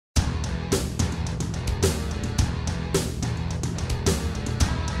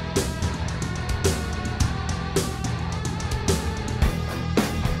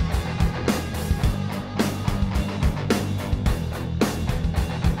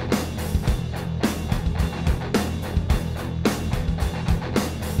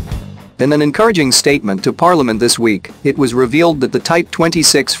In an encouraging statement to Parliament this week, it was revealed that the Type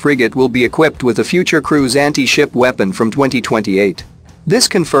 26 frigate will be equipped with a future cruise anti-ship weapon from 2028. This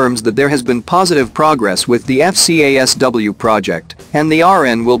confirms that there has been positive progress with the FCASW project, and the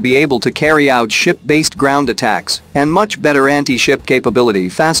RN will be able to carry out ship-based ground attacks and much better anti-ship capability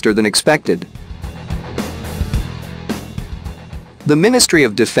faster than expected. The Ministry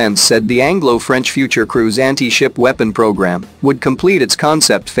of Defense said the Anglo-French Future Cruise anti-ship weapon program would complete its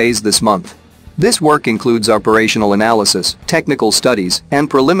concept phase this month. This work includes operational analysis, technical studies,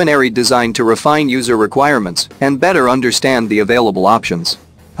 and preliminary design to refine user requirements and better understand the available options.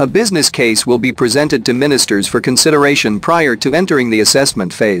 A business case will be presented to ministers for consideration prior to entering the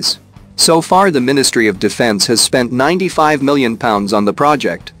assessment phase. So far, the Ministry of Defense has spent £95 million on the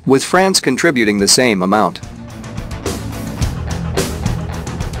project, with France contributing the same amount.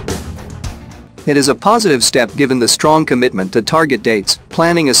 It is a positive step given the strong commitment to target dates,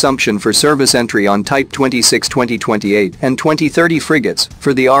 planning assumption for service entry on Type 26 2028 and 2030 frigates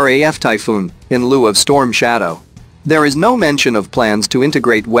for the RAF Typhoon, in lieu of Storm Shadow. There is no mention of plans to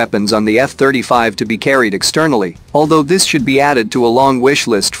integrate weapons on the F-35 to be carried externally, although this should be added to a long wish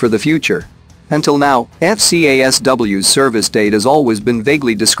list for the future. Until now, FCASW's service date has always been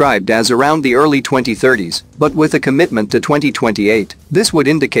vaguely described as around the early 2030s, but with a commitment to 2028, this would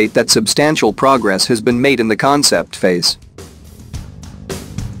indicate that substantial progress has been made in the concept phase.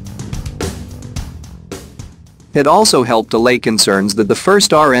 It also helped allay concerns that the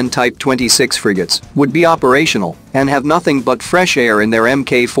first RN Type 26 frigates would be operational and have nothing but fresh air in their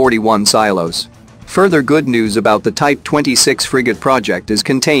Mk-41 silos. Further good news about the Type 26 frigate project is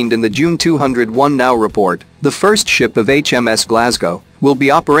contained in the June 201 Now report. The first ship of HMS Glasgow will be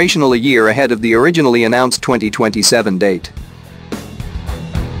operational a year ahead of the originally announced 2027 date.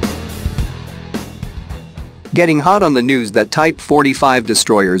 Getting hot on the news that Type 45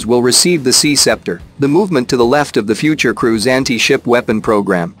 destroyers will receive the Sea Scepter, the movement to the left of the Future Cruise anti-ship weapon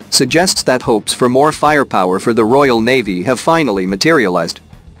program suggests that hopes for more firepower for the Royal Navy have finally materialized.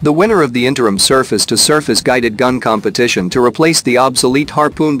 The winner of the interim surface-to-surface guided gun competition to replace the obsolete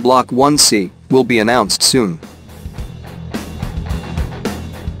Harpoon Block 1C will be announced soon.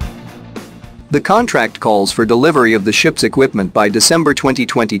 The contract calls for delivery of the ship's equipment by December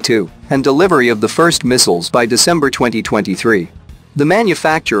 2022 and delivery of the first missiles by December 2023. The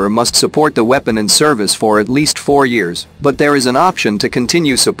manufacturer must support the weapon in service for at least 4 years, but there is an option to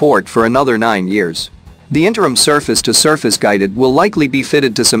continue support for another 9 years. The interim surface-to-surface guided will likely be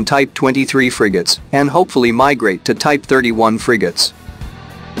fitted to some Type 23 frigates and hopefully migrate to Type 31 frigates.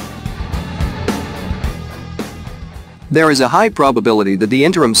 There is a high probability that the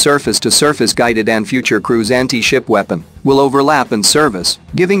interim surface-to-surface guided and future cruise anti-ship weapon will overlap in service,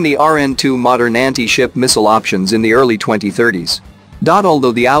 giving the RN2 modern anti-ship missile options in the early 2030s.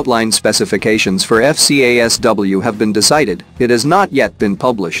 Although the outline specifications for FCASW have been decided, it has not yet been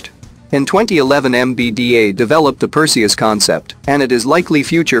published. In 2011, MBDA developed the Perseus concept, and it is likely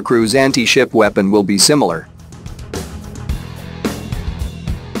future cruise anti-ship weapon will be similar.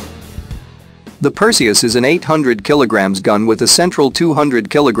 The Perseus is an 800 kg gun with a central 200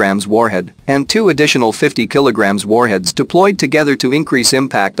 kg warhead and 2 additional 50 kg warheads deployed together to increase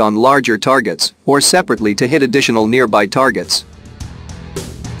impact on larger targets or separately to hit additional nearby targets.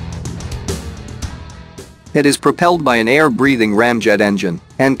 It is propelled by an air-breathing ramjet engine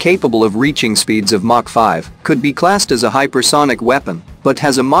and capable of reaching speeds of Mach 5, could be classed as a hypersonic weapon, but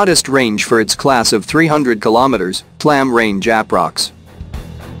has a modest range for its class of 300 km, SLAM range approx.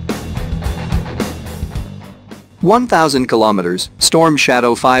 1,000 km, Storm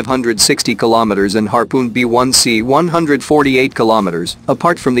Shadow 560 km and Harpoon B1C 148 km.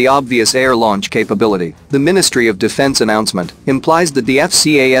 Apart from the obvious air launch capability, the Ministry of Defense announcement implies that the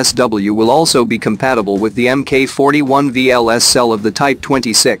FCASW will also be compatible with the Mk-41 VLS cell of the Type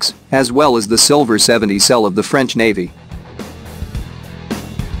 26, as well as the Silver 70 cell of the French Navy.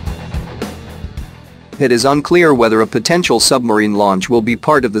 It is unclear whether a potential submarine launch will be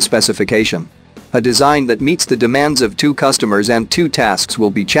part of the specification. A design that meets the demands of 2 customers and 2 tasks will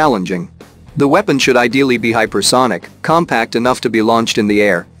be challenging. The weapon should ideally be hypersonic, compact enough to be launched in the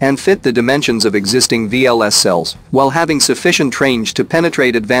air, and fit the dimensions of existing VLS cells, while having sufficient range to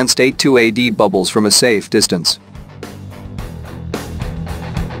penetrate advanced 82AD bubbles from a safe distance.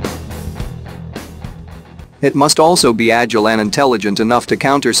 It must also be agile and intelligent enough to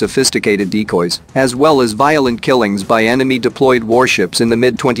counter sophisticated decoys, as well as violent killings by enemy deployed warships in the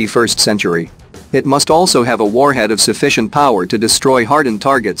mid-21st century. It must also have a warhead of sufficient power to destroy hardened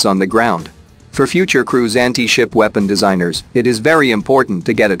targets on the ground. For future cruise anti-ship weapon designers, it is very important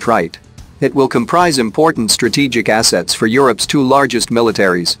to get it right. It will comprise important strategic assets for Europe's two largest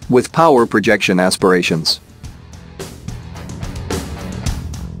militaries, with power projection aspirations.